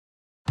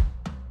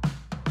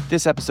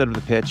This episode of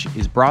The Pitch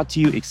is brought to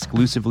you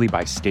exclusively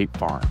by State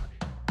Farm.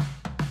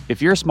 If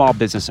you're a small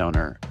business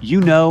owner, you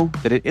know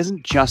that it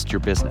isn't just your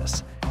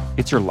business,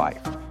 it's your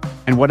life.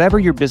 And whatever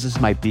your business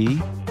might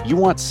be, you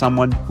want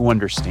someone who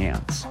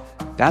understands.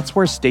 That's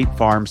where State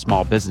Farm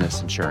Small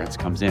Business Insurance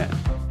comes in.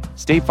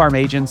 State Farm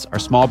agents are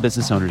small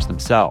business owners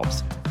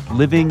themselves,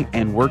 living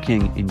and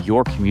working in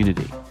your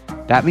community.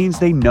 That means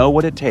they know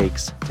what it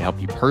takes to help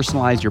you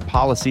personalize your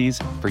policies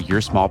for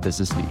your small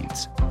business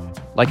needs.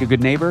 Like a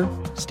good neighbor,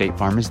 State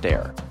Farm is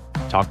there.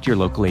 Talk to your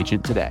local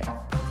agent today.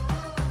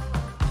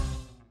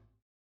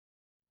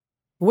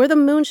 We're the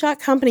moonshot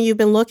company you've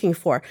been looking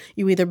for.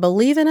 You either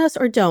believe in us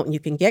or don't. You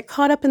can get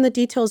caught up in the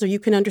details or you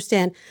can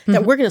understand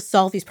that we're going to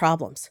solve these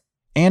problems.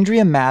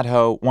 Andrea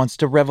Madho wants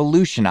to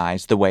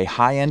revolutionize the way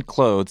high-end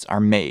clothes are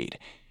made.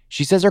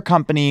 She says her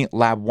company,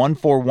 Lab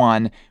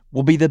 141,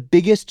 will be the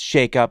biggest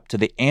shakeup to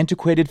the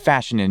antiquated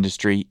fashion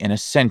industry in a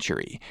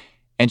century.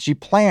 And she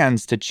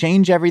plans to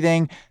change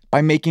everything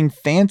by making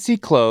fancy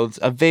clothes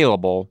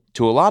available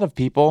to a lot of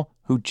people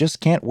who just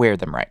can't wear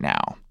them right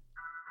now.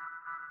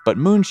 But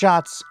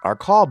moonshots are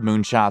called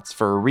moonshots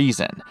for a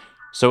reason.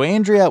 So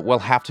Andrea will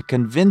have to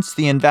convince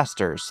the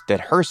investors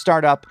that her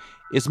startup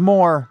is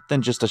more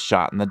than just a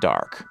shot in the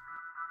dark.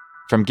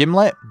 From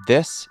Gimlet,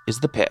 this is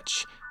The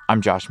Pitch.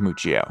 I'm Josh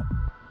Muccio.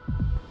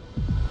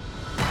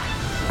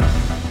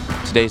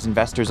 Today's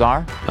investors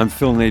are... I'm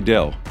Phil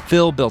Nadell.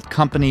 Phil built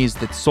companies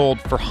that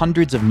sold for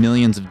hundreds of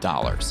millions of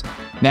dollars.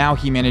 Now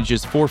he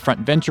manages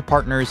Forefront Venture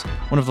Partners,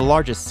 one of the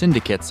largest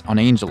syndicates on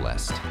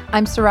AngelList.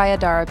 I'm Soraya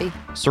Darabi.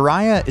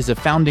 Soraya is a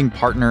founding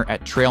partner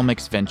at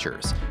Trailmix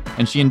Ventures,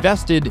 and she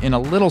invested in a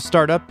little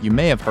startup you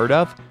may have heard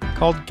of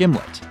called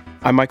Gimlet.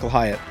 I'm Michael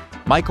Hyatt.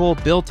 Michael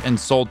built and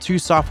sold 2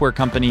 software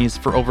companies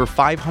for over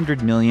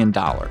 $500 million.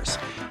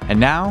 And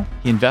now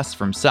he invests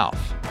for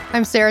himself.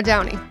 I'm Sarah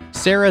Downey.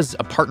 Sarah's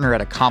a partner at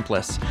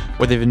Accomplice,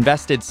 where they've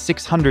invested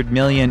 $600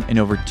 million in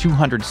over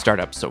 200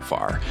 startups so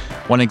far.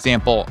 One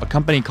example, a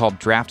company called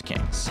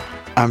DraftKings.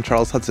 I'm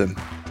Charles Hudson.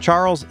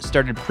 Charles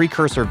started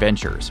Precursor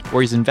Ventures,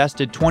 where he's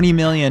invested $20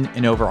 million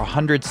in over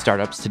 100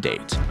 startups to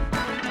date.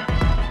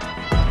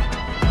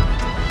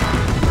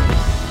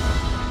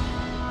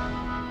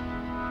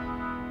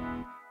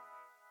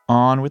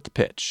 On with the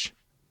pitch.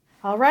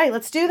 All right,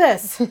 let's do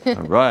this. All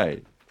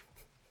right.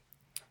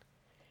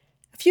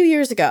 A few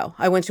years ago,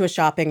 I went to a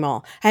shopping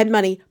mall. I had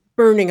money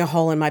burning a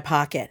hole in my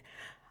pocket.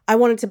 I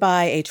wanted to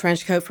buy a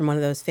trench coat from one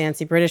of those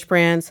fancy British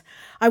brands.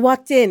 I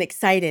walked in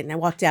excited and I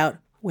walked out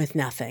with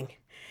nothing.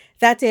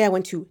 That day, I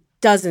went to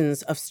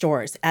dozens of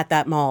stores at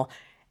that mall,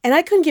 and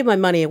I couldn't give my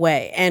money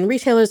away, and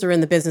retailers are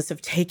in the business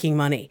of taking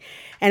money.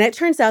 And it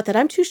turns out that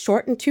I'm too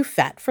short and too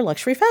fat for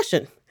luxury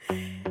fashion.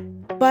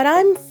 But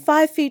I'm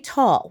 5 feet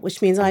tall, which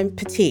means I'm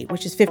petite,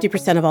 which is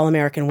 50% of all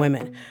American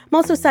women. I'm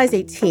also size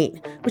 18,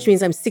 which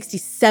means I'm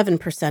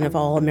 67% of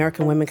all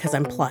American women because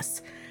I'm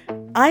plus.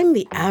 I'm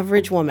the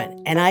average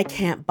woman, and I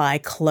can't buy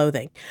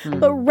clothing.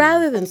 But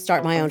rather than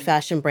start my own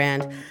fashion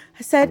brand,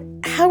 I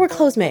said, how are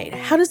clothes made?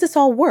 How does this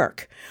all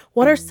work?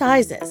 What are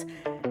sizes?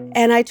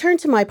 And I turned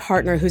to my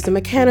partner, who's a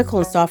mechanical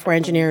and software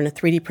engineer and a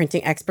 3D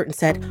printing expert, and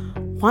said,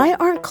 why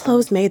aren't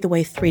clothes made the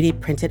way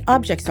 3D printed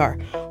objects are?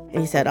 And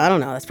he said, I don't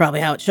know, that's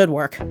probably how it should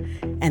work.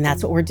 And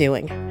that's what we're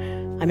doing.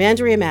 I'm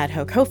Andrea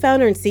Madho,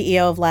 co-founder and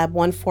CEO of Lab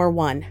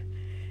 141.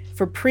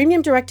 For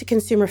premium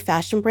direct-to-consumer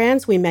fashion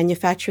brands, we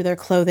manufacture their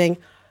clothing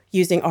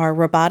using our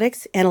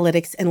robotics,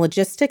 analytics, and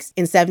logistics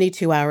in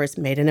 72 hours,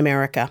 made in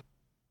America.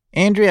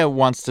 Andrea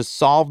wants to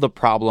solve the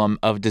problem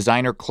of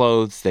designer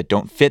clothes that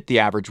don't fit the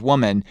average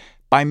woman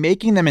by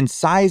making them in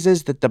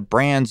sizes that the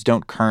brands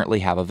don't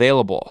currently have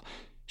available.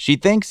 She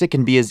thinks it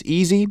can be as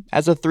easy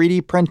as a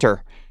 3D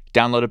printer.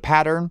 Download a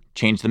pattern,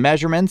 change the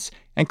measurements,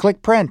 and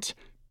click print.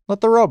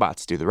 Let the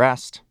robots do the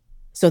rest.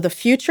 So the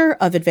future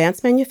of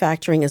advanced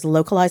manufacturing is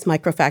localized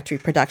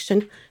microfactory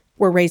production.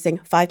 We're raising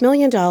 $5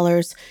 million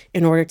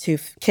in order to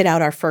kit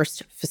out our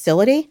first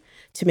facility,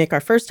 to make our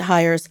first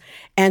hires,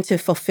 and to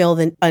fulfill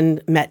the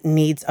unmet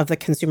needs of the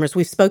consumers.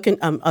 We've spoken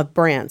of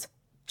brands.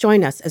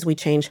 Join us as we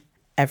change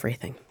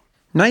everything.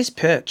 Nice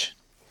pitch.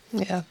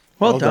 Yeah.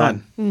 Well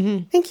done.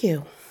 Thank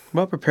you.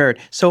 Well prepared.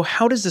 So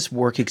how does this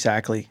work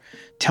exactly?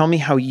 Tell me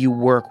how you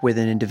work with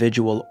an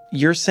individual.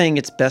 You're saying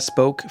it's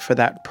bespoke for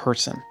that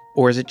person,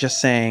 or is it just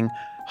saying,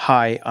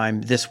 hi,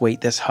 I'm this weight,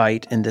 this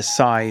height, and this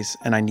size,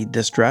 and I need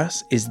this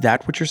dress? Is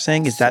that what you're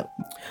saying?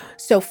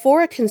 So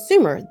for a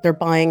consumer, they're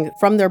buying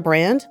from their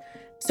brand.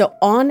 So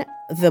on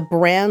the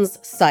brand's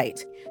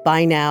site,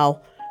 buy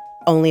now,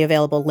 only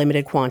available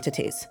limited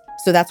quantities.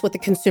 So that's what the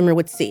consumer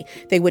would see.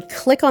 They would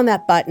click on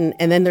that button,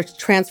 and then they're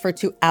transferred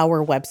to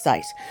our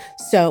website.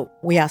 So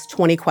we ask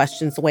 20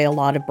 questions the way a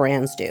lot of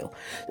brands do.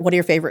 What are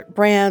your favorite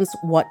brands?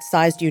 What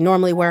size do you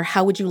normally wear?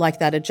 How would you like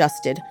that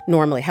adjusted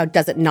normally? How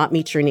does it not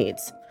meet your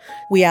needs?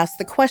 We ask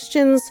the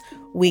questions,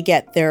 we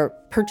get their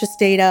purchase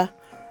data,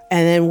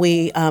 and then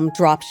we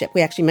drop ship. We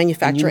actually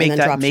manufacture and then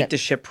drop ship. Make the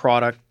ship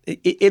product.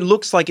 It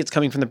looks like it's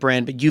coming from the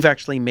brand, but you've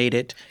actually made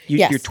it.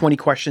 Yes. Your 20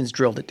 questions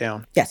drilled it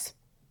down. Yes.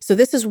 So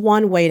this is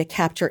one way to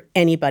capture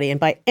anybody. And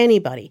by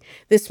anybody,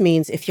 this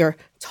means if you're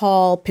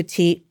tall,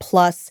 petite,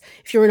 plus,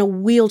 if you're in a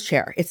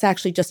wheelchair, it's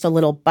actually just a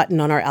little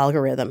button on our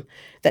algorithm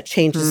that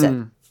changes it.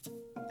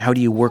 How do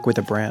you work with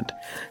a brand?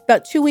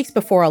 About 2 weeks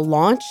before a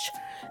launch,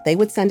 they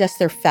would send us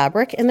their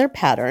fabric and their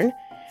pattern.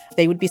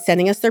 They would be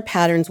sending us their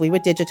patterns. We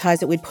would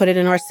digitize it. We'd put it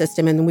in our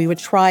system, and then we would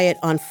try it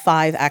on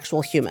 5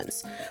 actual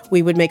humans.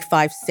 We would make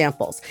 5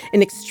 samples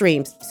in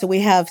extremes. So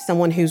we have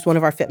someone who's one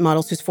of our fit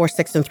models who's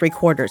 4'6" and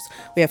 3/4.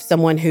 We have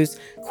someone who's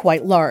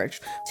quite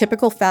large.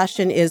 Typical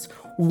fashion is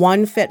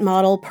 1 fit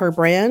model per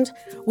brand.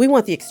 We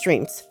want the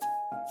extremes.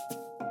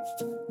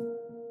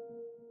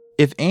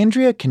 If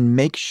Andrea can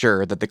make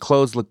sure that the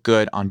clothes look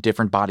good on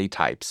different body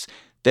types,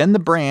 then the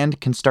brand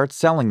can start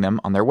selling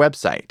them on their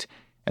website.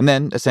 And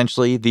then,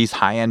 essentially, these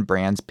high-end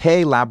brands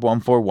pay Lab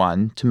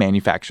 141 to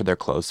manufacture their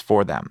clothes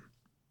for them.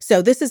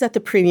 So this is at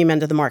the premium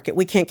end of the market.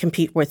 We can't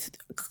compete with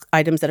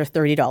items that are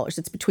 $30.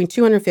 It's between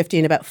 $250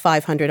 and about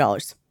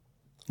 $500.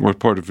 What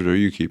part of it are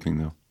you keeping,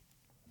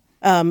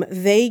 though?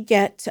 They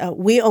get.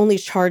 We only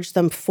charge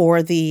them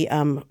for the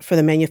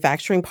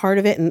manufacturing part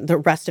of it, and the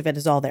rest of it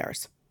is all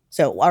theirs.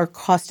 So our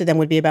cost to them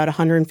would be about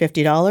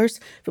 $150.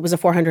 If it was a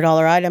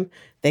 $400 item,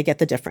 they get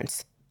the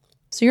difference.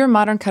 So you're a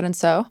Modern Cut and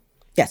Sew?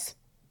 Yes.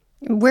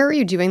 Where are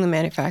you doing the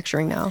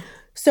manufacturing now?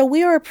 So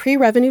we are a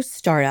pre-revenue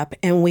startup,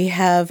 and we've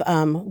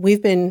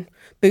been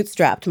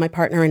bootstrapped, my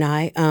partner and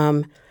I.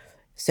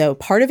 So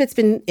part of it's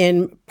been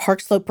in Park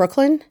Slope,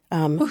 Brooklyn.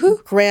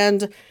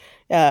 Grand.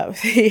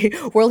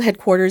 The world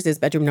headquarters is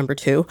bedroom number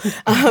 2,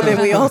 and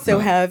we also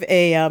have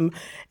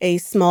a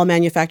small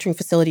manufacturing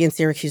facility in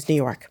Syracuse, New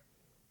York.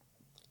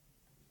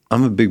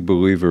 I'm a big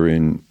believer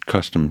in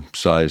custom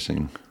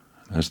sizing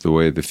as the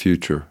way of the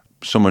future.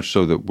 So much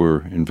so that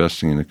we're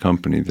investing in a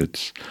company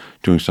that's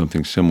doing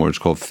something similar. It's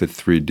called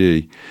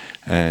Fit3D.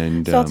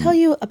 And so I'll tell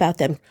you about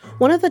them.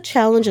 One of the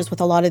challenges with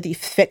a lot of the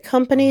fit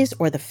companies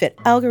or the fit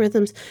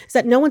algorithms is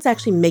that no one's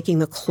actually making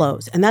the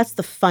clothes. And that's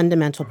the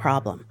fundamental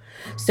problem.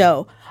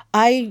 So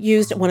I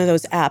used one of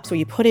those apps where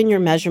you put in your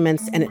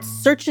measurements and it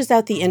searches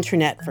out the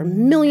internet for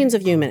millions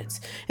of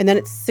units. And then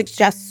it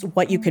suggests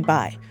what you could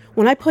buy.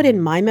 When I put in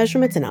my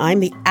measurements, and I'm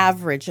the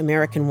average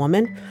American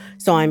woman,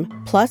 so I'm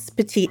plus,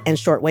 petite, and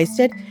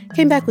short-waisted,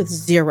 came back with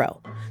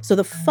 0. So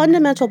the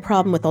fundamental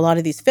problem with a lot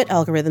of these fit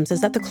algorithms is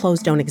that the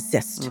clothes don't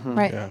exist.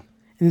 Right. Yeah.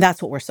 And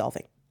that's what we're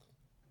solving.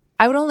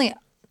 I would only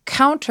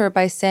counter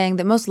by saying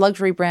that most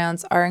luxury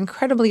brands are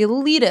incredibly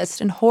elitist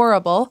and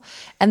horrible,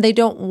 and they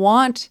don't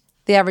want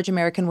the average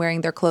American wearing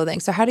their clothing.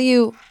 So how do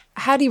you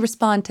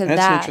respond to that?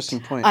 That's an interesting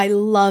point. I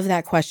love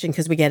that question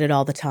because we get it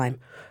all the time.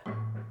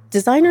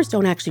 Designers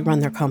don't actually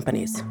run their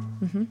companies.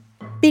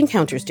 Bean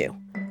counters do,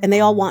 and they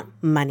all want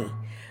money.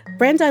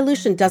 Brand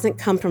dilution doesn't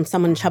come from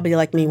someone chubby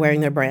like me wearing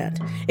their brand.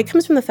 It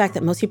comes from the fact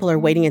that most people are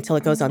waiting until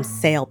it goes on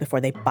sale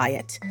before they buy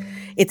it.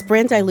 It's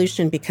brand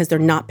dilution because they're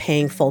not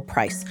paying full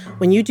price.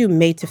 When you do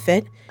made to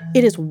fit,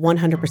 it is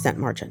 100%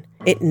 margin.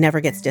 It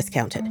never gets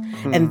discounted.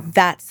 And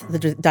that's the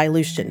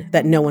dilution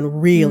that no one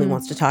really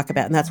wants to talk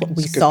about, and that's what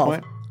we That's a good solve.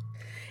 point.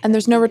 And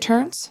there's no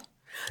returns?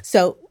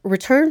 So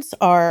returns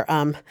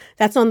are,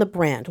 that's on the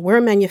brand. We're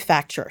a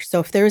manufacturer.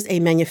 So if there's a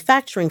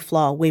manufacturing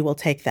flaw, we will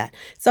take that.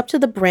 It's up to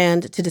the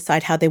brand to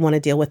decide how they want to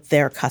deal with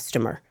their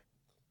customer.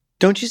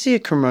 Don't you see a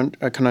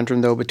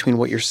conundrum, though, between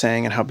what you're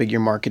saying and how big your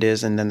market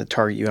is and then the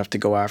target you have to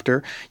go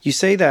after? You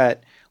say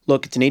that,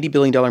 look, it's an $80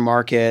 billion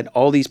market,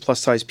 all these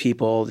plus-size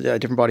people,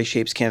 different body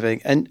shapes,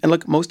 and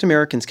look, most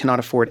Americans cannot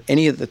afford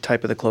any of the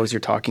type of the clothes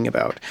you're talking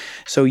about.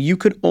 So you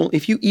could only,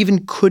 if you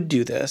even could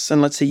do this,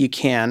 and let's say you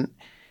can,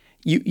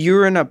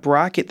 you're in a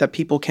bracket that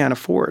people can't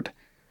afford.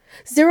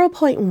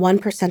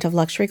 0.1% of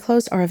luxury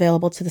clothes are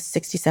available to the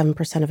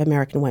 67% of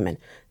American women.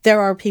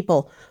 There are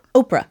people,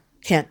 Oprah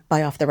can't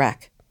buy off the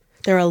rack.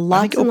 There are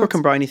lots I think Oprah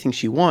can buy anything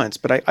she wants,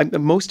 but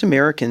most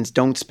Americans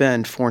don't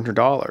spend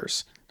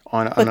 $400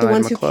 on an but the item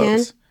ones of who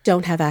clothes. can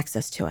don't have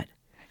access to it.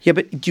 Yeah,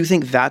 but do you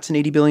think that's an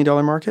 $80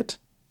 billion market?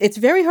 It's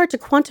very hard to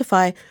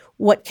quantify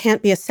what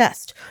can't be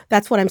assessed.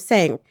 That's what I'm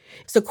saying.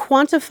 So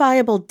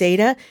quantifiable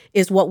data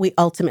is what we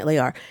ultimately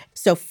are.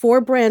 So for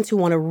brands who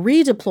want to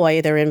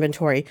redeploy their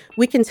inventory,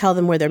 we can tell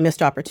them where their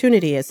missed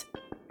opportunity is.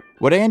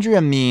 What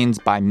Andrea means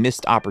by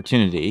missed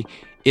opportunity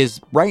is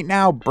right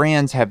now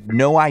brands have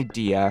no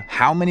idea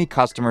how many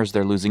customers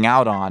they're losing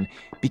out on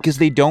because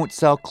they don't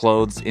sell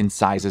clothes in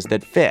sizes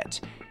that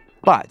fit.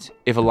 But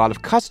if a lot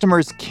of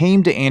customers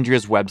came to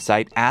Andrea's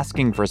website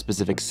asking for a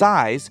specific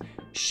size,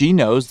 she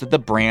knows that the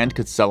brand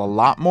could sell a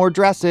lot more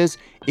dresses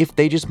if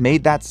they just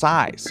made that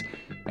size.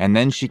 And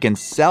then she can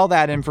sell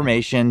that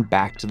information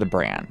back to the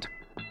brand.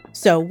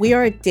 So we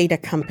are a data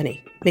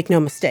company, make no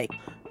mistake.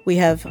 We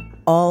have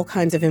all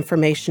kinds of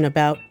information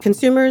about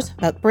consumers,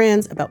 about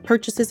brands, about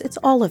purchases. It's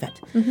all of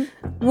it.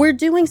 We're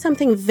doing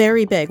something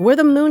very big. We're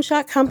the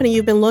moonshot company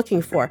you've been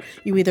looking for.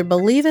 You either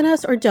believe in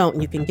us or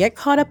don't. You can get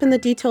caught up in the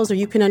details or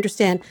you can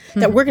understand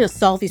that we're going to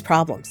solve these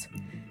problems.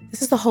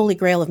 This is the holy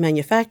grail of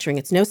manufacturing.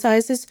 It's no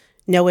sizes,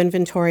 no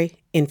inventory,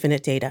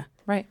 infinite data.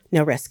 Right.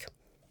 No risk.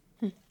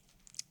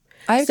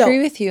 I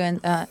agree with you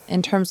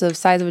in terms of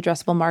size of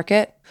addressable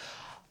market.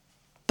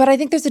 But I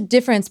think there's a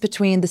difference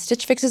between the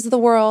Stitch Fixes of the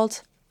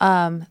world,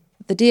 the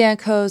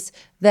D&Cos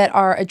that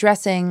are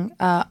addressing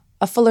a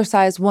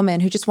fuller-sized woman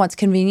who just wants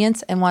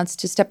convenience and wants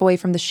to step away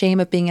from the shame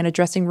of being in a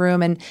dressing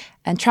room and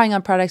trying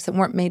on products that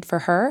weren't made for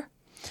her,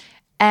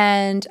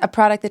 and a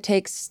product that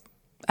takes,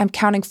 I'm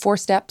counting 4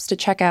 steps to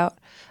check out,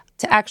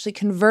 to actually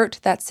convert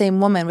that same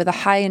woman with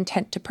a high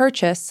intent to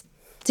purchase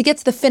to get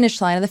to the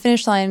finish line. And the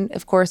finish line,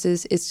 of course,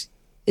 is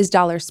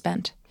dollars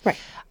spent.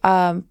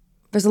 Right.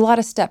 There's a lot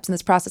of steps in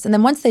this process. And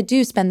then once they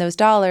do spend those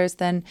dollars,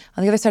 then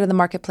on the other side of the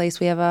marketplace,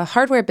 we have a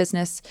hardware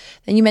business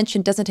that you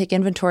mentioned doesn't take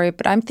inventory,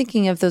 but I'm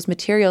thinking of those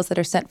materials that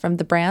are sent from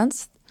the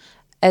brands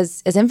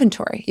as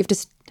inventory. You have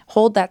to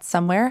hold that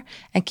somewhere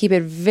and keep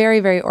it very,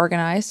 very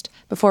organized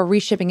before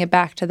reshipping it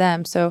back to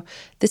them. So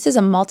this is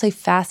a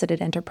multifaceted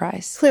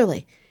enterprise.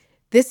 Clearly.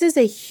 This is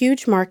a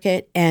huge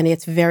market, and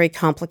it's very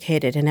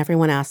complicated, and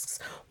everyone asks,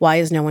 why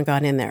has no one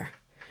gone in there?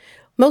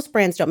 Most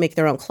brands don't make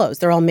their own clothes.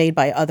 They're all made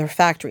by other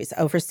factories,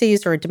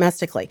 overseas or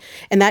domestically.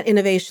 And that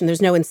innovation,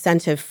 there's no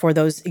incentive for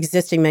those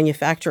existing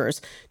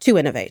manufacturers to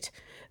innovate.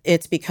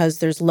 It's because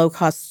there's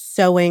low-cost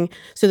sewing,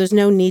 so there's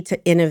no need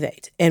to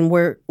innovate. And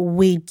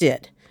we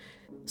did.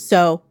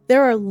 So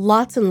there are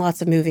lots and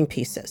lots of moving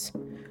pieces.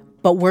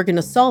 But we're going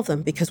to solve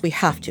them because we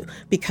have to,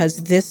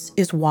 because this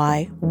is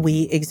why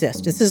we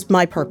exist. This is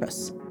my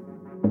purpose.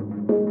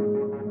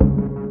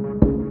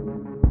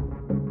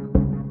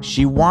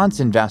 She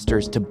wants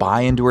investors to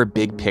buy into her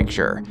big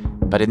picture.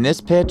 But in this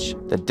pitch,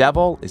 the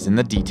devil is in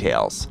the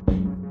details.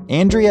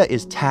 Andrea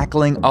is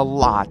tackling a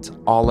lot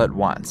all at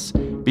once,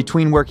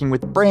 between working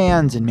with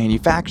brands and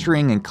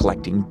manufacturing and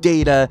collecting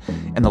data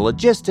and the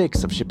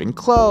logistics of shipping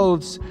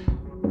clothes.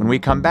 When we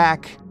come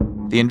back,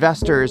 the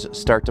investors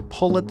start to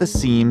pull at the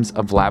seams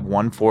of Lab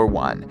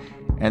 141,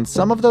 and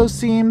some of those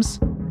seams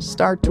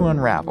start to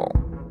unravel.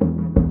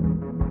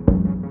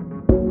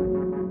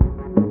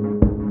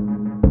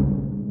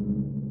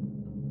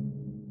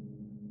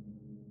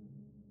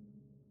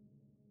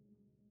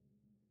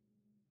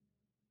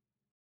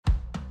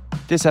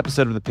 This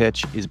episode of The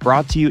Pitch is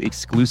brought to you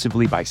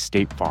exclusively by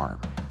State Farm.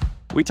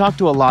 We talk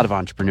to a lot of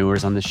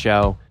entrepreneurs on this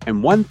show,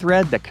 and one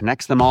thread that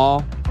connects them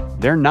all,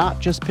 they're not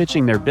just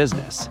pitching their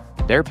business,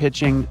 they're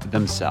pitching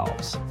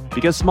themselves.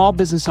 Because small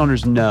business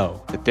owners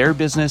know that their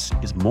business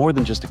is more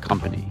than just a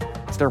company,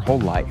 it's their whole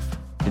life.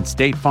 And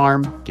State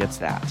Farm gets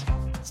that.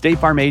 State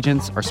Farm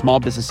agents are small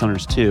business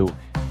owners too,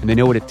 and they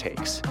know what it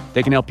takes.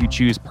 They can help you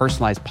choose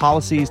personalized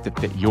policies that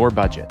fit your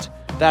budget.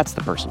 That's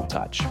the personal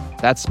touch.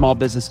 That's small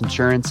business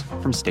insurance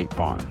from State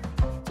Farm.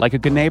 Like a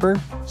good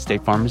neighbor,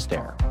 State Farm is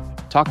there.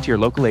 Talk to your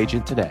local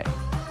agent today.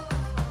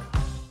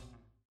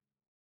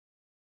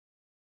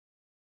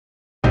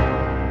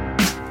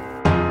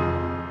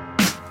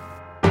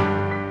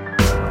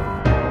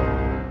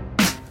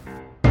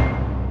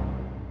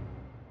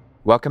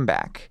 Welcome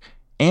back.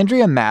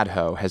 Andrea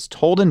Madho has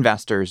told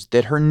investors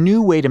that her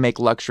new way to make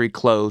luxury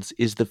clothes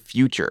is the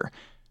future.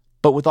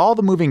 But with all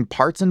the moving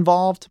parts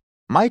involved,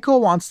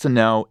 Michael wants to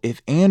know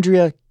if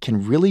Andrea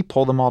can really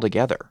pull them all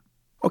together.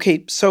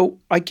 Okay, so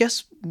I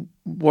guess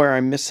where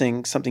I'm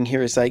missing something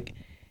here is like,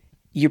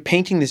 you're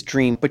painting this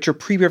dream, but you're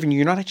pre-revenue,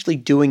 you're not actually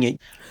doing it.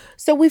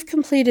 So we've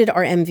completed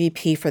our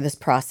MVP for this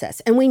process,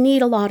 and we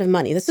need a lot of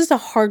money. This is a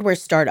hardware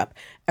startup.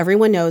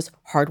 Everyone knows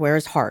hardware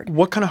is hard.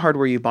 What kind of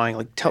hardware are you buying?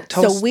 Like, tell us.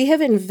 So we have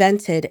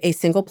invented a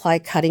single-ply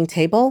cutting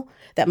table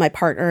that my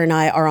partner and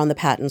I are on the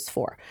patents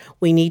for.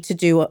 We need to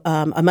do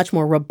a much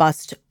more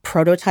robust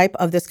prototype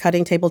of this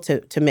cutting table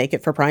to make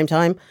it for prime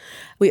time.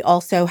 We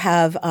also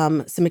have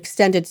some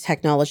extended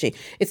technology.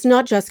 It's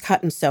not just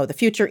cut and sew. The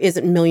future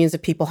isn't millions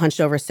of people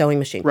hunched over a sewing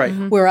machine. Right.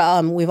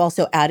 Mm-hmm. We've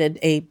also added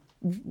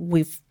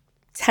we've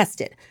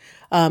tested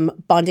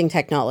bonding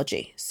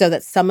technology so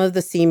that some of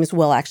the seams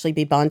will actually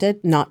be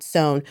bonded, not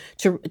sewn,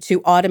 to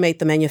automate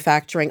the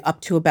manufacturing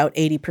up to about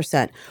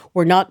 80%.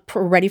 We're not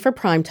ready for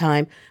prime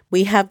time.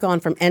 We have gone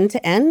from end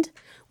to end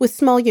with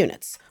small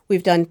units.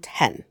 We've done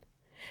 10.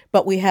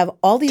 But we have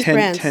all these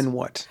brands. 10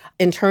 what?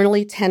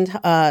 Internally,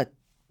 10.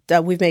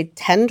 We've made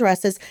 10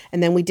 dresses,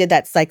 and then we did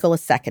that cycle a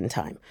second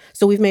time.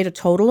 So we've made a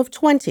total of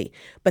 20.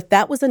 But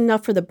that was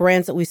enough for the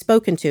brands that we've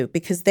spoken to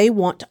because they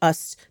want to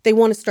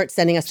start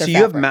sending us their fabric. So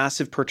you have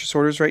massive purchase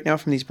orders right now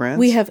from these brands?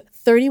 We have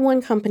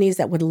 31 companies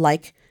that would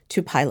like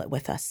to pilot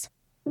with us.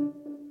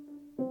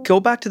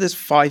 Go back to this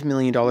 $5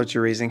 million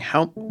you're raising.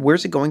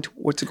 Where's it going to?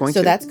 What's it going to?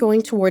 So that's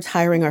going towards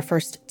hiring our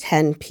first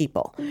 10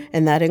 people.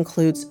 And that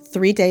includes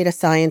 3 data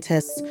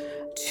scientists,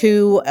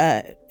 2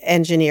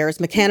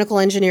 engineers, mechanical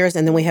engineers,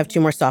 and then we have 2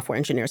 more software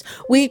engineers.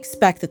 We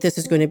expect that this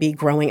is going to be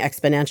growing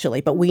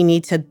exponentially, but we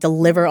need to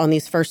deliver on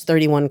these first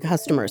 31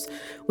 customers.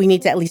 We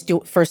need to at least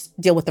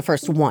deal with the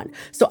first one.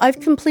 So I've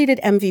completed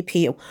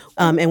MVP,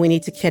 and we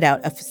need to kit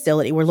out a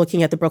facility. We're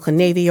looking at the Brooklyn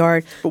Navy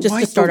Yard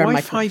to start our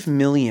why $5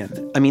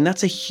 million? I mean,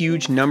 that's a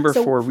huge number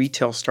for a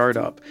retail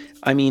startup.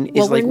 I mean,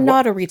 we're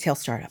not a retail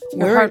startup.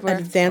 We're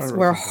advanced.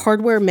 We're a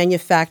hardware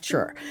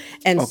manufacturer,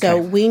 and so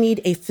we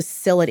need a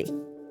facility.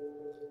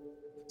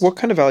 What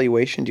kind of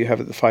valuation do you have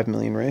at the $5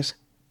 million raise?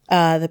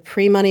 The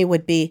pre-money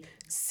would be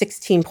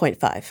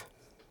 16.5.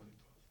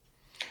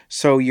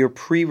 So you're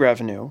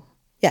pre-revenue.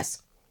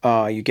 Yes.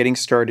 You're getting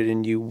started,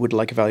 and you would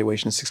like a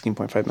valuation of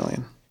 $16.5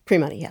 million.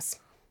 Pre-money, yes.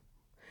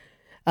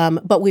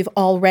 But we've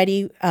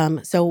already,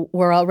 so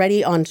we're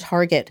already on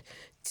target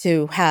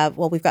to have,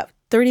 we've got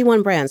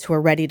 31 brands who are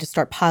ready to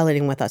start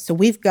piloting with us. So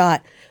we've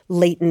got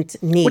latent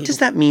need. What does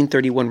that mean,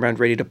 31 brands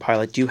ready to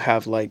pilot? Do you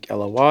have like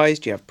LOIs?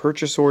 Do you have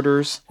purchase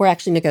orders? We're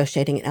actually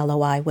negotiating an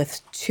LOI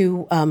with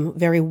two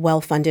very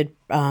well-funded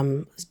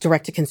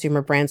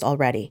direct-to-consumer brands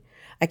already.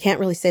 I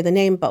can't really say the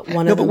name, but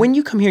one of them... No, but when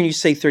you come here and you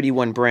say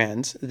 31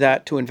 brands,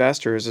 that to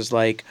investors is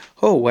like,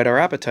 oh, whet our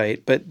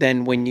appetite. But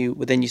then when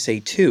you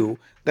say two,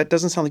 that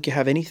doesn't sound like you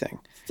have anything.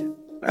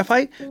 If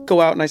I go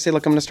out and I say,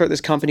 look, I'm going to start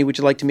this company, would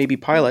you like to maybe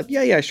pilot?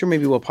 Yeah, sure,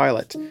 maybe we'll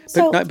pilot.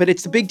 But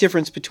it's the big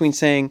difference between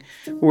saying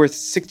we're worth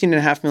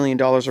 $16.5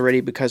 million already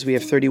because we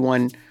have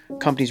 31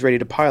 companies ready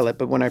to pilot.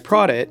 But when I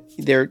prod it,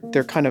 they're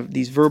kind of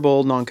these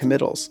verbal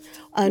non-committals.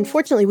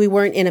 Unfortunately, we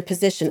weren't in a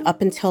position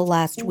up until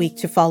last week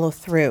to follow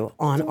through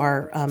on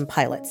our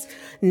pilots.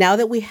 Now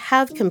that we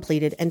have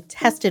completed and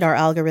tested our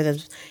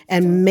algorithms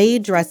and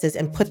made dresses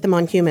and put them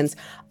on humans,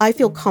 I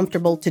feel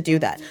comfortable to do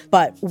that.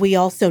 But we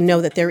also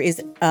know that there is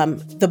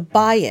the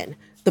buy-in.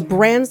 The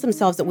brands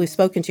themselves that we've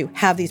spoken to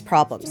have these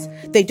problems.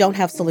 They don't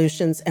have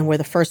solutions, and we're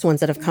the first ones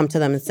that have come to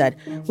them and said,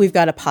 we've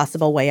got a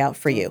possible way out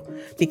for you,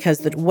 because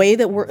the way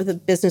that the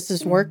business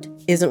has worked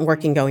isn't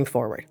working going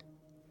forward.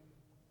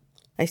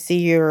 I see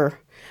your...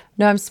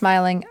 No, I'm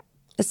smiling.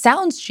 It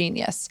sounds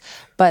genius,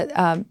 but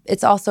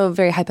it's also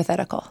very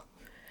hypothetical.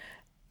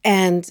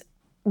 And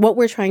what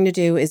we're trying to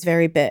do is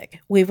very big.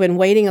 We've been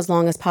waiting as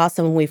long as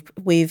possible, and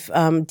we've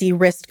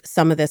de-risked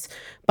some of this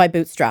by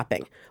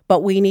bootstrapping.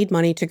 But we need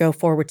money to go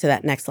forward to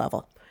that next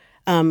level.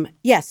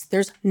 Yes,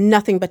 there's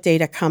nothing but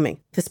data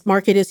coming. This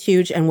market is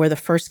huge, and we're the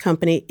first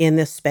company in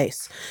this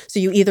space. So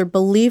you either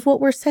believe what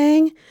we're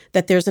saying,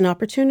 that there's an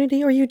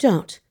opportunity, or you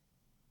don't.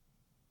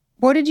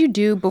 What did you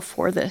do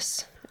before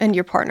this, and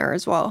your partner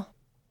as well?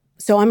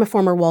 So I'm a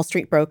former Wall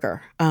Street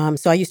broker.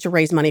 So I used to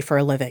raise money for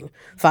a living.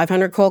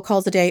 500 cold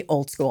calls a day,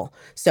 old school.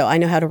 So I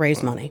know how to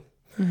raise money.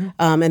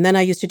 Mm-hmm. And then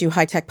I used to do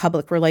high-tech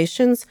public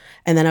relations,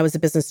 and then I was a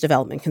business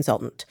development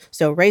consultant.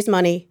 So raise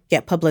money,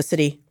 get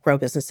publicity, grow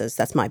businesses.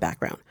 That's my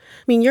background.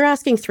 I mean, you're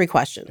asking 3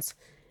 questions.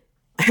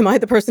 Am I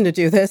the person to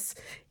do this?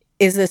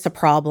 Is this a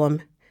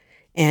problem?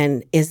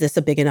 And is this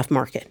a big enough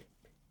market?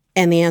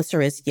 And the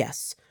answer is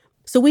yes.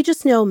 So we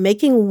just know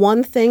making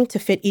one thing to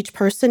fit each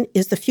person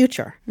is the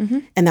future. Mm-hmm.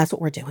 And that's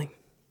what we're doing.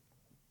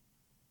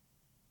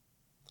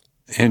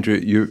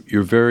 Andrea,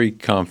 you're very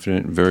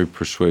confident, very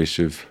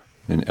persuasive,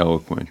 and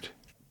eloquent.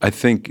 I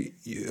think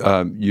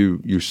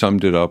you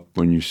summed it up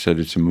when you said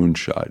it's a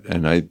moonshot,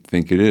 and I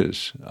think it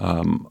is.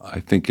 I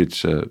think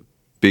it's a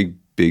big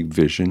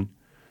vision,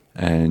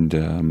 and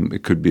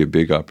it could be a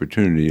big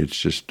opportunity. It's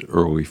just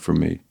early for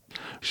me.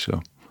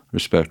 So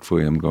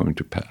respectfully, I'm going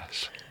to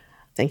pass.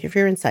 Thank you for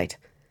your insight.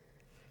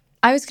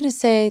 I was going to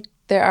say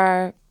there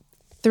are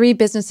 3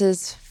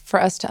 businesses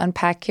for us to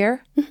unpack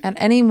here. And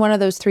any one of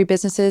those 3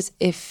 businesses,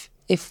 if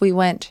we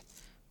went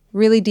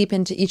really deep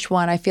into each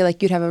one, I feel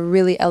like you'd have a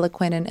really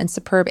eloquent and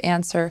superb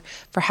answer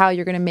for how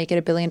you're going to make it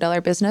a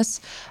billion-dollar business.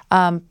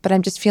 But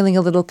I'm just feeling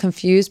a little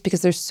confused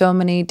because there's so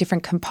many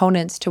different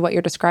components to what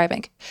you're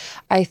describing.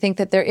 I think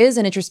that there is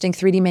an interesting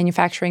 3D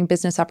manufacturing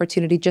business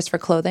opportunity just for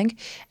clothing.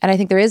 And I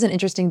think there is an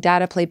interesting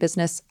data play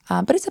business,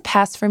 but it's a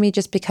pass for me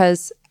just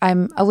because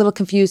I'm a little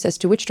confused as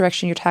to which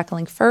direction you're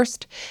tackling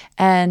first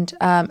and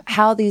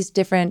how these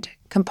different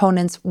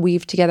components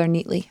weave together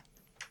neatly.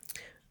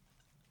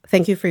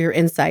 Thank you for your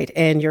insight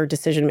and your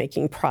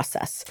decision-making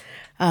process.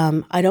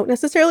 I don't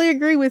necessarily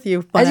agree with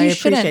you, but I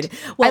appreciate it.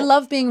 Well, I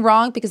love being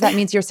wrong because that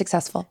means you're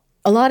successful.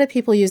 A lot of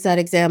people use that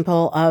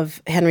example of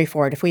Henry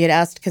Ford. If we had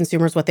asked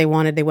consumers what they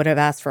wanted, they would have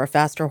asked for a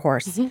faster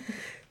horse. Mm-hmm.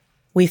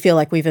 We feel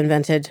like we've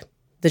invented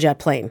the jet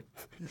plane.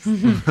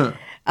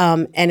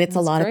 And it's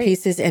a lot of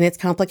pieces, and it's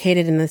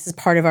complicated, and this is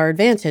part of our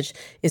advantage,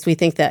 is we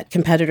think that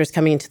competitors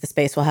coming into the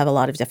space will have a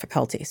lot of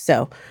difficulty.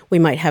 So we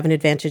might have an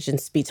advantage in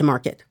speed to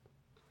market.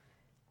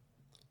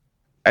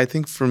 I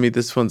think for me,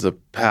 this one's a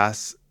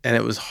pass, and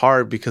it was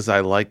hard because I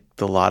liked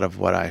a lot of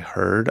what I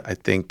heard. I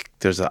think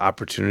there's an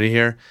opportunity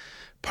here.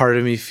 Part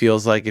of me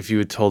feels like if you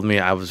had told me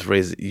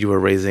you were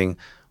raising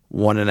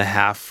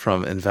 1.5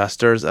 from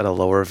investors at a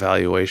lower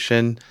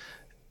valuation,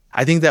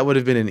 I think that would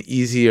have been an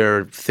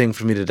easier thing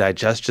for me to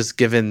digest, just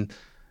given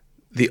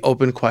the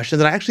open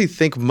questions. And I actually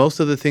think most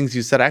of the things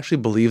you said, I actually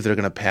believe they're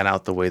going to pan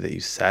out the way that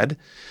you said.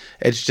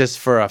 It's just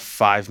for a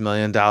 $5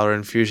 million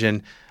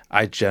infusion,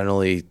 I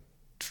generally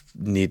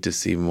need to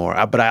see more.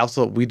 But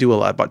we do a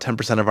lot, about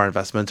 10% of our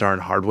investments are in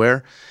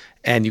hardware,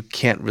 and you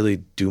can't really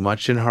do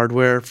much in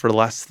hardware for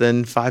less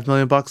than $5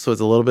 million. So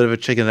it's a little bit of a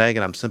chicken and egg,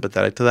 and I'm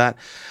sympathetic to that.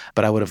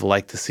 But I would have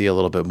liked to see a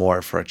little bit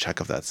more for a check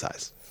of that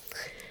size.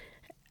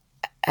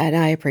 And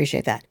I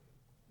appreciate that.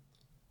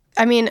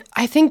 I mean,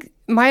 I think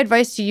my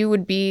advice to you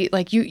would be,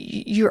 like,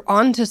 you're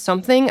onto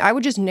something. I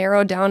would just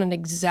narrow down on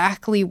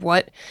exactly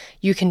what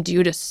you can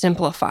do to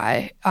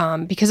simplify.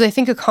 Because I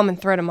think a common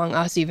thread among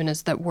us even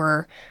is that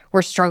we're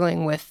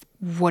struggling with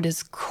what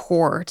is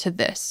core to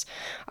this.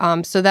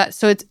 So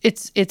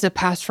it's a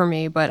pass for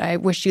me, but I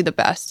wish you the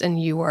best,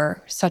 and you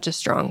are such a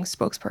strong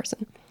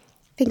spokesperson.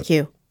 Thank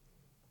you.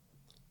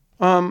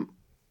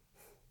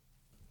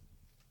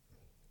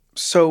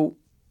 So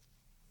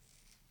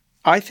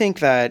I think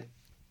that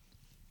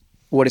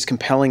what is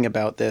compelling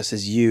about this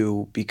is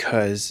you,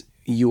 because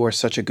you are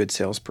such a good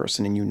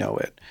salesperson and you know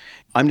it.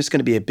 I'm just going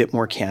to be a bit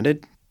more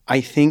candid. I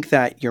think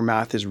that your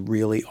math is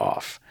really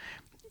off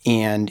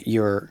and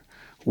you're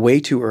way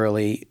too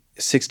early.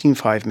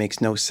 16.5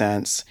 makes no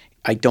sense.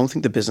 I don't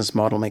think the business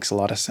model makes a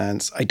lot of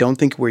sense. I don't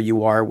think where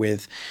you are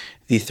with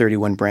the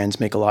 31 brands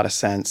make a lot of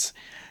sense.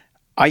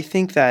 I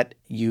think that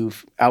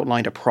you've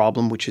outlined a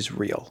problem which is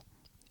real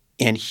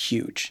and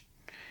huge.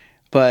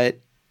 But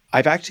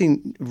I've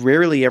actually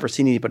rarely ever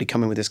seen anybody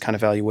come in with this kind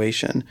of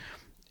valuation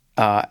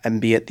and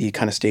be at the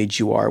kind of stage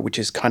you are, which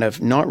is kind of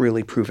not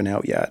really proven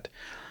out yet.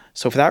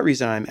 So for that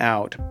reason, I'm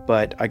out.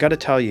 But I got to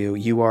tell you,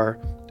 you are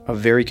a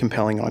very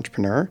compelling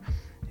entrepreneur.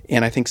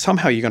 And I think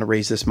somehow you're going to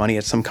raise this money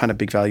at some kind of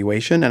big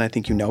valuation. And I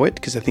think you know it,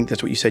 because I think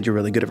that's what you said. You're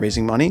really good at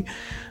raising money.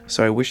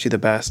 So I wish you the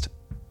best.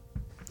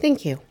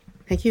 Thank you.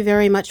 Thank you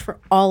very much for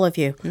all of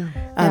you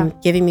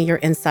giving me your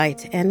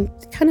insight and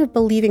kind of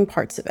believing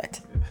parts of it.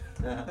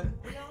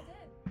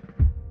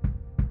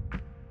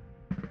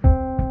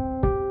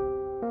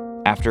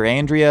 After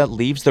Andrea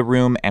leaves the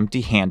room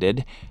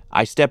empty-handed,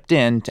 I stepped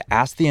in to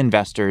ask the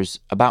investors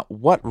about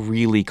what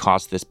really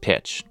caused this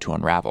pitch to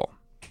unravel.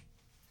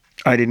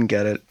 I didn't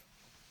get it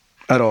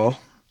at all.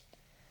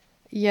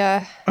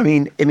 Yeah. I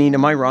mean,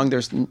 am I wrong?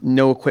 There's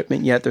no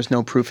equipment yet. There's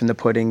no proof in the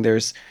pudding.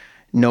 There's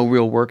no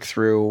real work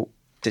through.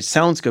 It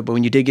sounds good, but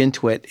when you dig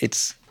into it,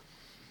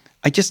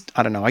 I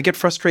don't know. I get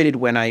frustrated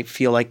when I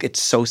feel like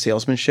it's so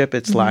salesmanship.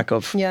 It's lack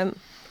of,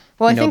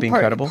 well, I think being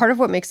credible. Part of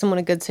what makes someone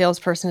a good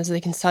salesperson is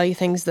they can sell you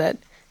things that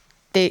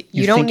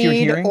you don't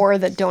need or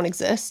that don't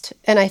exist.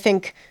 And I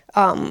think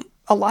a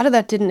lot of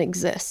that didn't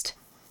exist.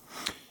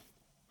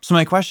 So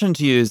my question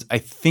to you is, I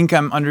think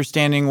I'm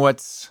understanding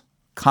what's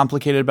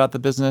complicated about the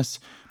business,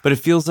 but it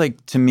feels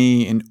like to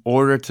me, in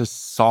order to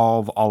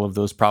solve all of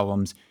those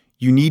problems,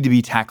 you need to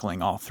be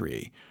tackling all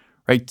three,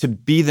 right? To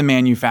be the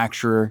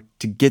manufacturer,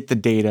 to get the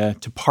data,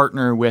 to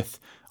partner with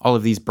all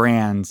of these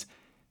brands.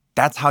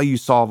 That's how you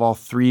solve all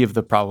three of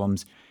the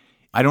problems.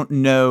 I don't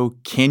know,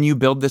 can you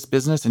build this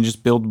business and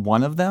just build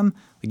one of them?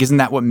 Like, isn't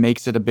that what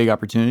makes it a big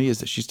opportunity, is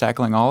that she's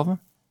tackling all of them?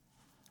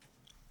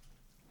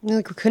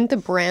 Like, couldn't the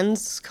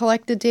brands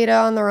collect the data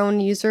on their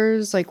own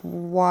users? Like,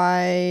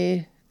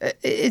 why?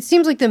 It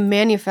seems like the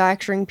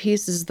manufacturing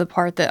piece is the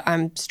part that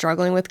I'm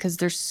struggling with, because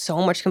there's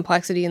so much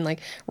complexity in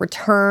like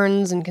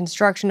returns and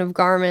construction of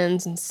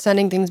garments and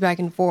sending things back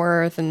and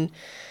forth. And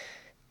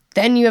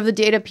then you have the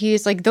data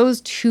piece. Like, those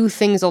two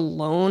things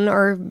alone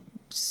are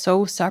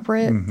so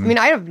separate. I mean,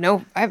 I have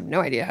no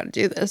idea how to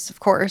do this, of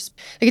course.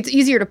 Like, it's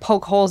easier to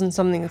poke holes in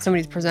something that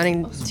somebody's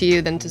presenting to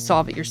you than to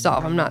solve it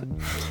yourself.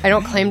 I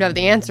don't claim to have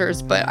the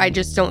answers, but I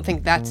just don't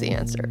think that's the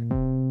answer.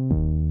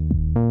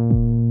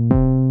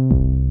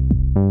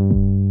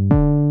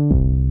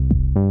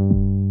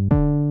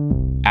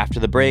 After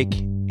the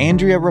break,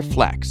 Andrea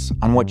reflects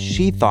on what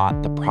she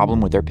thought the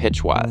problem with their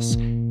pitch was.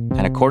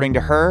 And according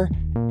to her,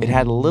 it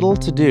had little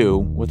to do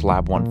with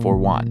Lab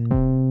 141.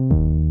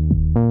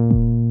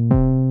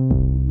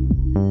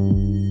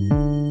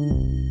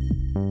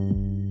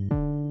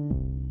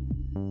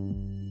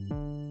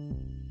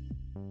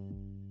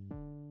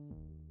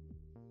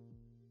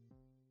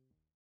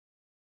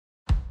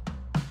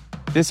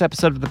 This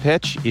episode of The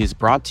Pitch is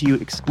brought to you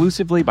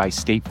exclusively by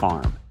State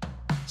Farm.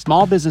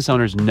 Small business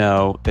owners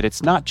know that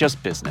it's not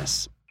just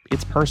business,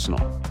 it's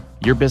personal.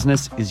 Your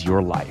business is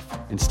your life,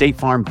 and State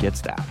Farm gets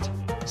that.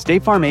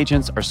 State Farm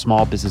agents are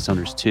small business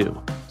owners too,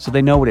 so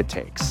they know what it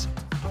takes.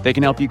 They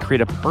can help you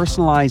create a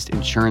personalized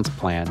insurance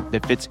plan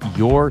that fits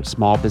your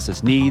small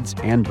business needs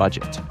and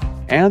budget.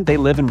 And they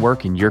live and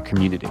work in your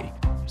community.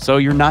 So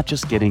you're not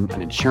just getting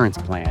an insurance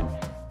plan,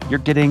 you're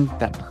getting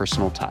that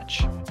personal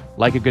touch.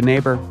 Like a good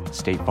neighbor,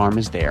 State Farm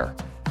is there.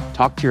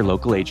 Talk to your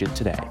local agent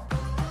today.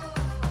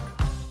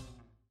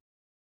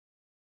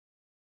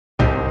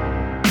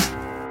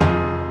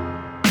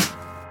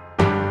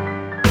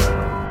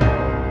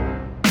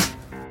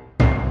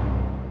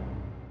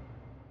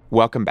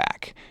 Welcome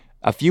back.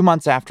 A few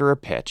months after her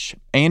pitch,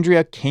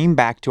 Andrea came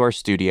back to our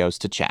studios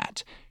to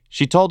chat.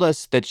 She told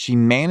us that she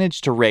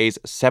managed to raise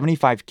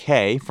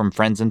 $75K from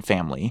friends and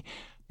family,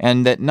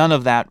 and that none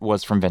of that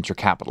was from venture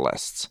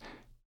capitalists.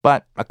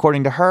 But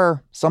according to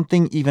her,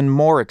 something even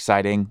more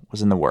exciting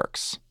was in the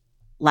works.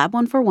 Lab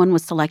 141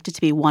 was selected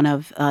to be one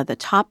of the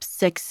top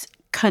 6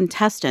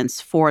 contestants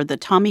for the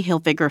Tommy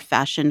Hilfiger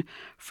Fashion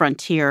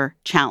Frontier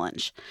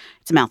Challenge.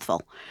 It's a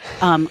mouthful.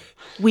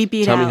 We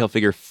beat Tommy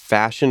Hilfiger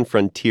Fashion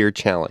Frontier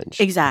Challenge.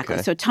 Exactly.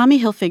 Okay. So Tommy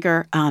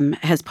Hilfiger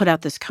has put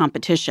out this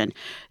competition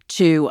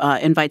to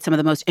invite some of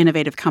the most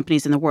innovative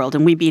companies in the world.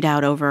 And we beat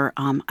out over,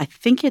 I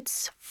think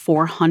it's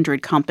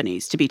 400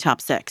 companies to be top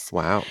 6.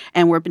 Wow.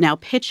 And we're now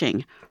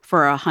pitching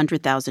for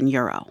 €100,000.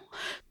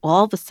 Well,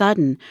 all of a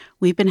sudden,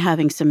 we've been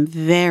having some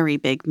very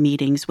big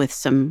meetings with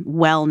some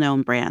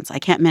well-known brands. I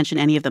can't mention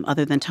any of them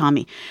other than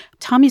Tommy.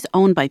 Tommy's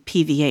owned by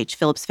PVH,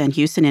 Philips Van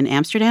Heusen in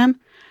Amsterdam.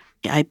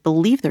 I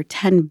believe they're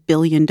 $10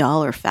 billion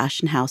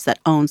fashion house that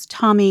owns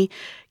Tommy,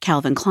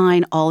 Calvin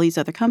Klein, all these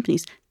other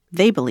companies.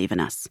 They believe in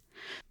us.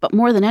 But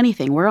more than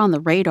anything, we're on the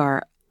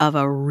radar of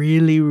a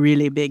really,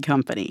 really big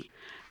company.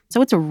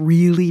 So it's a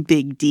really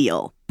big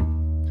deal.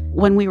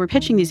 When we were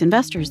pitching these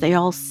investors, they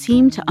all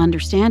seemed to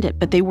understand it,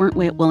 but they weren't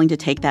willing to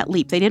take that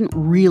leap. They didn't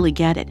really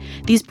get it.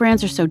 These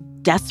brands are so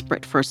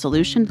desperate for a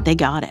solution, they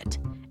got it.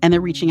 And they're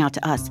reaching out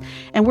to us.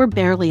 And we're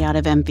barely out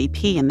of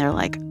MVP, and they're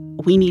like,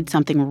 we need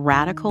something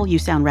radical. You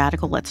sound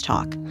radical. Let's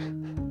talk.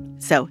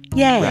 So,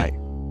 yay. Right.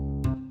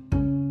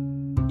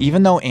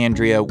 Even though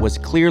Andrea was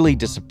clearly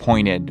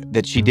disappointed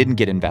that she didn't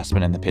get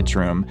investment in the pitch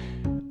room,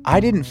 I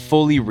didn't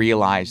fully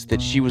realize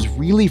that she was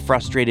really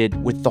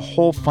frustrated with the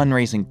whole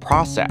fundraising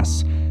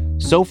process.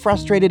 So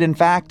frustrated, in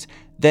fact,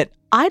 that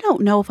I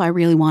don't know if I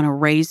really want to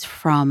raise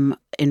from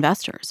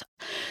investors.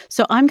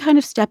 So I'm kind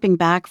of stepping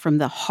back from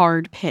the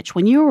hard pitch.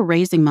 When you're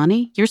raising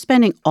money, you're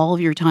spending all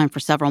of your time for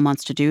several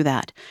months to do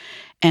that.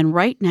 And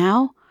right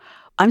now,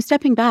 I'm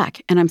stepping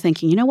back and I'm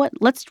thinking, you know what?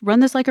 Let's run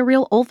this like a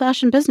real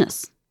old-fashioned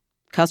business.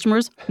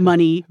 Customers,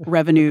 money,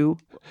 revenue,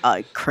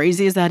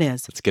 crazy as that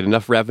is. Let's get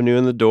enough revenue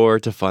in the door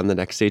to fund the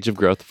next stage of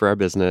growth for our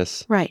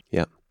business. Right.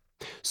 Yeah.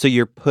 So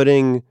you're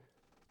putting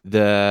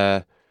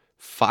the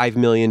 $5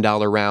 million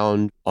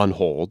round on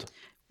hold.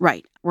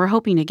 Right. We're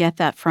hoping to get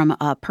that from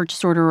a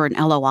purchase order or an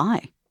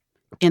LOI.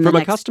 From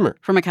a customer.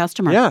 From a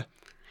customer. Yeah.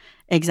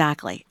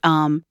 Exactly.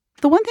 The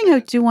one thing I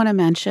do want to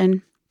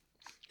mention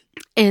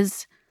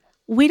is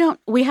we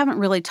haven't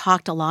really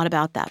talked a lot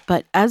about that,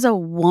 but as a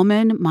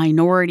woman,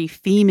 minority,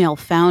 female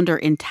founder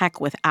in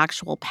tech with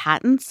actual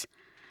patents,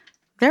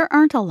 there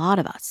aren't a lot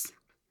of us.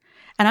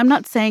 And I'm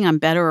not saying I'm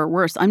better or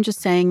worse. I'm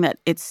just saying that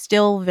it's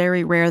still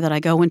very rare that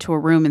I go into a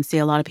room and see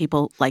a lot of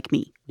people like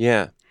me.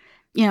 Yeah.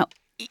 You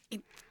know,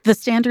 the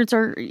standards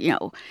are,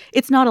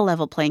 it's not a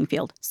level playing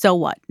field. So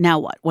what? Now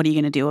what? What are you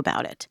going to do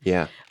about it?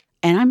 Yeah.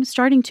 And I'm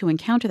starting to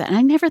encounter that. And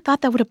I never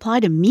thought that would apply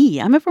to me.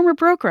 I'm a former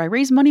broker. I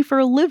raise money for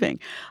a living.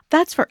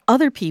 That's for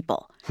other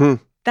people.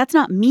 That's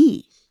not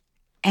me.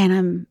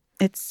 And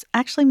it's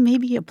actually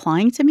maybe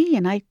applying to me.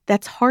 And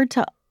that's hard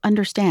to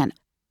understand.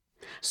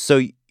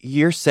 So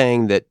you're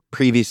saying that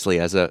previously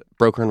as a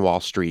broker on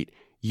Wall Street,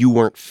 you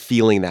weren't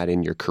feeling that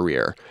in your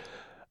career,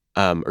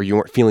 or you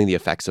weren't feeling the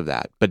effects of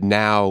that. But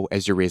now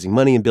as you're raising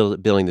money and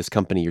building this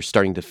company, you're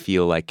starting to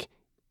feel like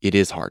it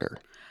is harder.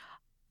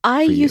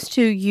 I used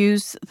to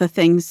use the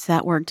things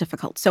that were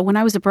difficult. So when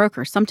I was a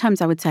broker, sometimes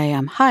I would say,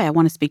 hi, I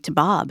want to speak to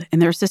Bob. And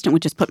their assistant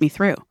would just put me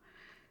through.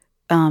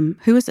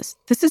 Who is this?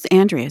 This is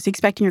Andrea. Is he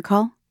expecting your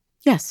call?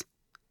 Yes.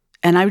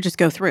 And I would just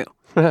go through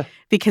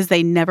because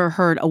they never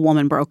heard a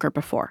woman broker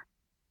before.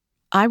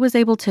 I was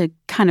able to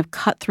kind of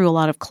cut through a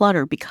lot of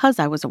clutter because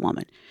I was a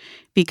woman,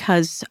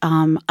 because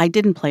I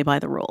didn't play by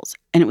the rules.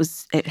 And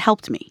it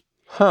helped me.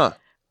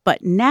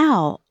 But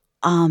now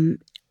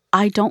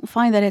I don't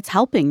find that it's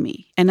helping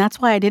me. And that's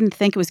why I didn't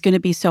think it was going to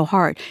be so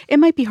hard. It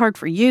might be hard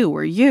for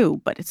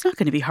you, but it's not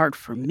going to be hard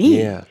for me.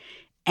 Yeah.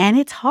 And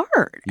it's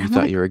hard. You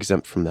thought you were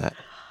exempt from that.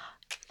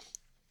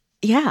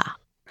 Yeah.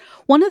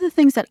 One of the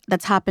things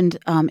that's happened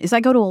is I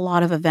go to a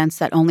lot of events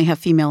that only have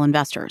female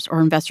investors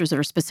or investors that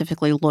are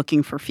specifically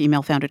looking for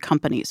female-founded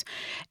companies.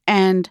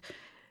 And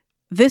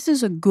this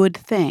is a good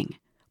thing.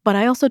 But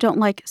I also don't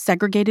like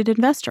segregated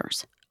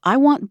investors. I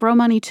want bro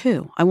money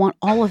too. I want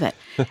all of it.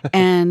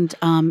 And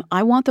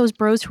I want those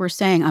bros who are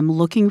saying, I'm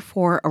looking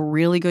for a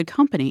really good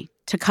company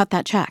to cut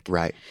that check.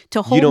 Right.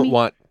 To hold you don't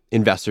want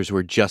investors who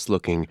are just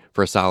looking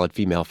for a solid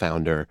female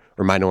founder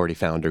or minority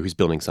founder who's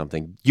building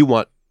something. You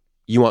want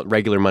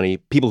regular money,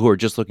 people who are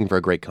just looking for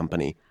a great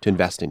company to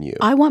invest in you.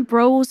 I want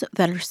bros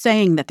that are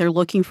saying that they're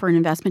looking for an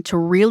investment to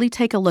really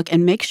take a look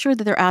and make sure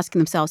that they're asking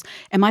themselves,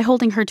 am I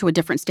holding her to a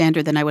different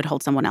standard than I would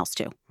hold someone else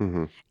to?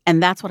 Mm-hmm.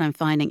 And that's what I'm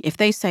finding. If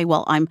they say,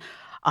 well, I'm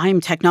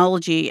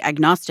technology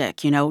agnostic,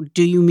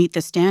 do you meet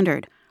the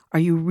standard? Are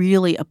you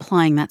really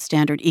applying that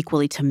standard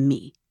equally to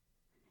me?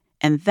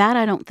 And that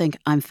I don't think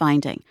I'm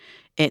finding.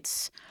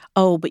 It's,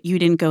 oh, but you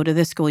didn't go to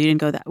this school, you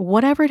didn't go that.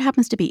 Whatever it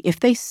happens to be, if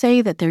they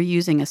say that they're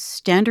using a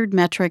standard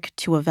metric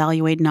to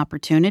evaluate an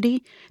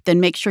opportunity, then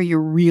make sure you're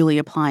really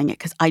applying it,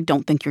 because I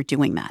don't think you're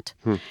doing that.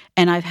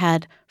 And I've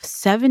had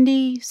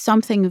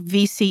 70-something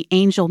VC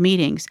angel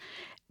meetings,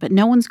 but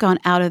no one's gone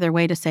out of their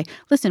way to say,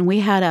 listen, we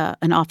had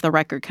an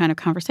off-the-record kind of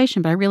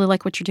conversation, but I really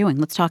like what you're doing.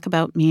 Let's talk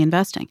about me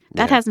investing.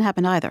 That hasn't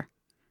happened either.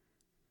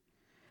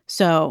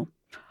 So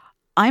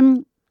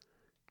I'm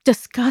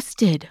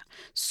disgusted.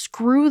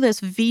 Screw this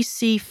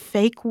VC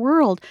fake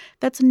world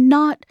that's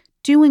not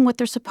doing what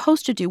they're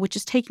supposed to do, which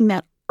is taking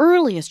that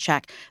earliest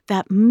check,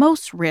 that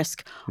most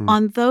risk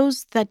on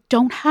those that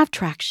don't have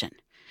traction.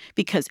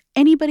 Because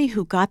anybody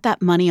who got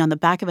that money on the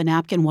back of a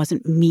napkin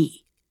wasn't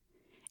me.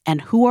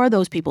 And who are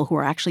those people who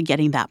are actually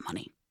getting that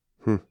money?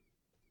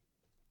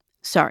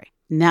 Sorry.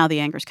 Now the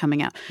anger's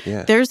coming out.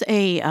 Yeah. There's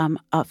a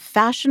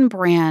fashion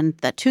brand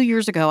that 2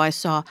 years ago I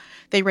saw.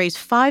 They raised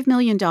 $5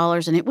 million,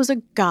 and it was a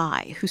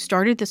guy who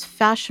started this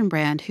fashion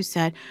brand who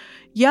said,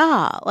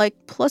 yeah, like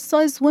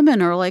plus-size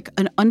women are like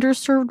an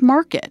underserved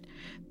market.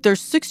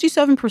 There's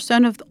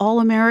 67% of all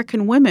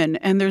American women,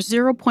 and there's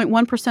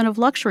 0.1% of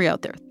luxury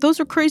out there. Those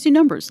are crazy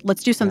numbers.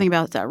 Let's do something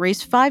about that.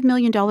 Raised $5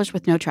 million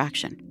with no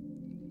traction.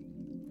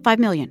 $5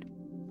 million.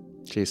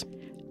 Jeez.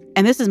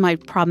 And this is my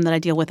problem that I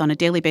deal with on a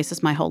daily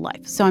basis my whole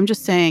life. So I'm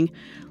just saying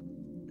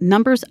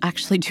numbers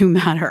actually do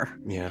matter.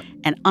 Yeah.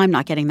 And I'm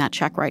not getting that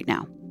check right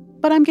now.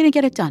 But I'm going to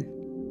get it done.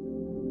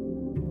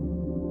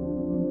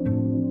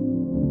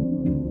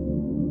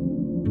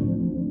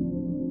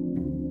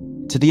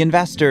 To the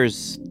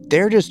investors,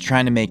 they're just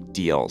trying to make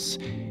deals.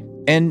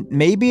 And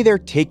maybe they're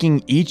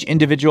taking each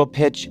individual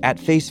pitch at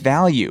face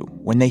value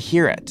when they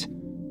hear it.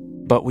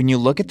 But when you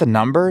look at the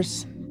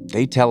numbers,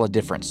 they tell a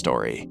different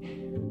story.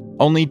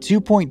 Only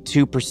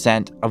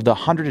 2.2% of the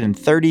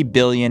 $130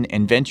 billion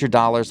in venture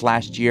dollars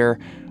last year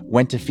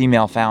went to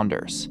female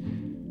founders.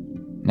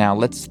 Now,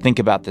 let's think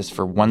about this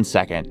for 1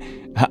 second.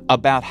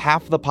 About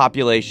half the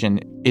population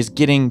is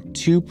getting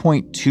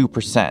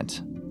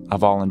 2.2%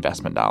 of all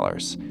investment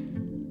dollars.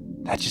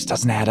 That just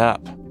doesn't add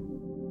up.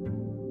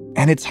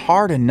 And it's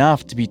hard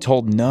enough to be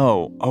told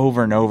no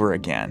over and over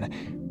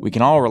again. We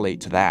can all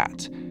relate to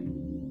that.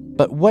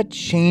 But what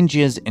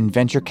changes in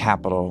venture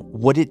capital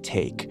would it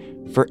take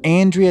for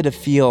Andrea to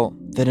feel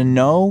that a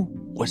no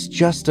was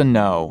just a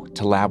no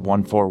to Lab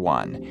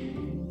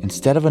 141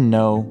 instead of a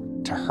no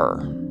to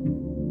her?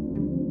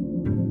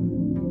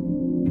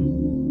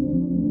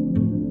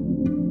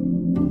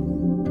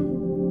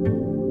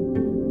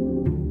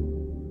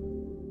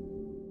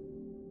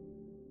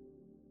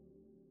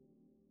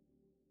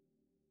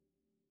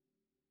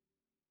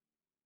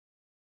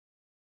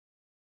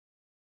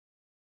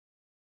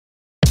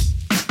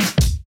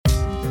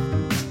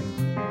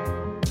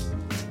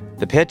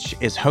 The Pitch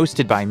is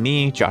hosted by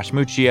me, Josh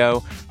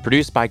Muccio,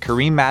 produced by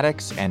Kareem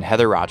Maddox and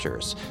Heather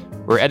Rogers.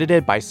 We're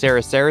edited by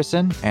Sarah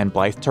Saracen and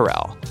Blythe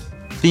Terrell.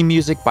 Theme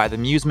music by The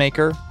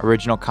Musemaker,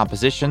 original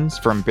compositions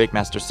from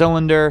Breakmaster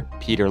Cylinder,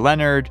 Peter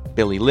Leonard,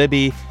 Billy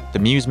Libby, The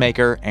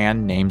Musemaker,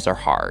 and Names Are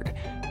Hard.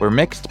 We're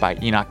mixed by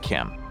Enoch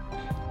Kim.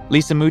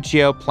 Lisa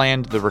Muccio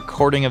planned the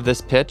recording of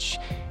this pitch,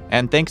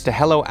 and thanks to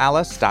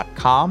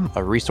HelloAlice.com,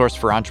 a resource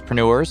for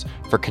entrepreneurs,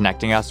 for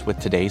connecting us with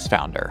today's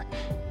founder.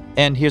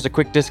 And here's a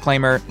quick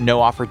disclaimer,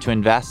 no offer to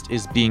invest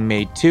is being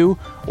made to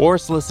or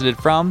solicited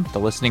from the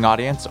listening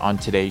audience on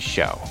today's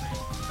show.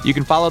 You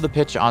can follow The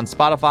Pitch on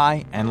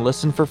Spotify and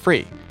listen for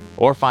free,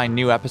 or find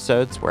new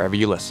episodes wherever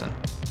you listen.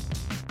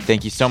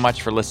 Thank you so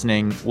much for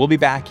listening. We'll be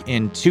back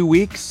in 2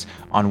 weeks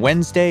on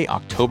Wednesday,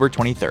 October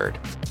 23rd.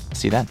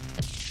 See you then.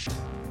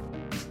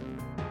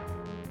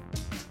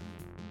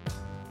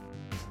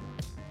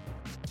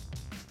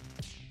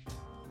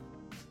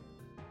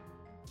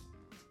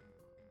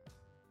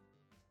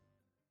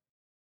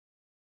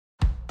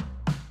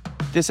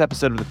 This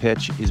episode of The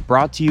Pitch is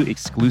brought to you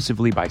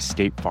exclusively by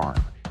State Farm.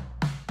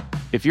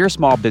 If you're a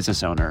small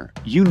business owner,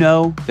 you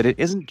know that it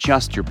isn't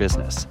just your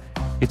business,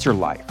 it's your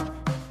life.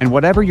 And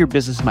whatever your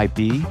business might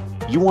be,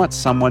 you want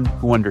someone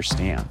who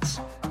understands.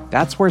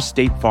 That's where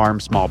State Farm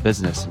Small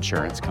Business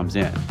Insurance comes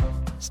in.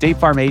 State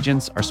Farm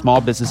agents are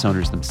small business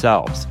owners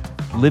themselves,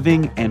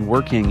 living and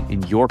working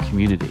in your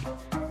community.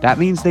 That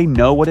means they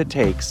know what it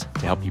takes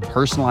to help you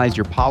personalize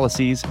your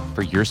policies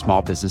for your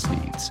small business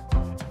needs.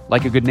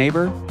 Like a good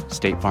neighbor,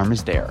 State Farm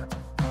is there.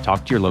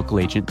 Talk to your local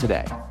agent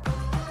today.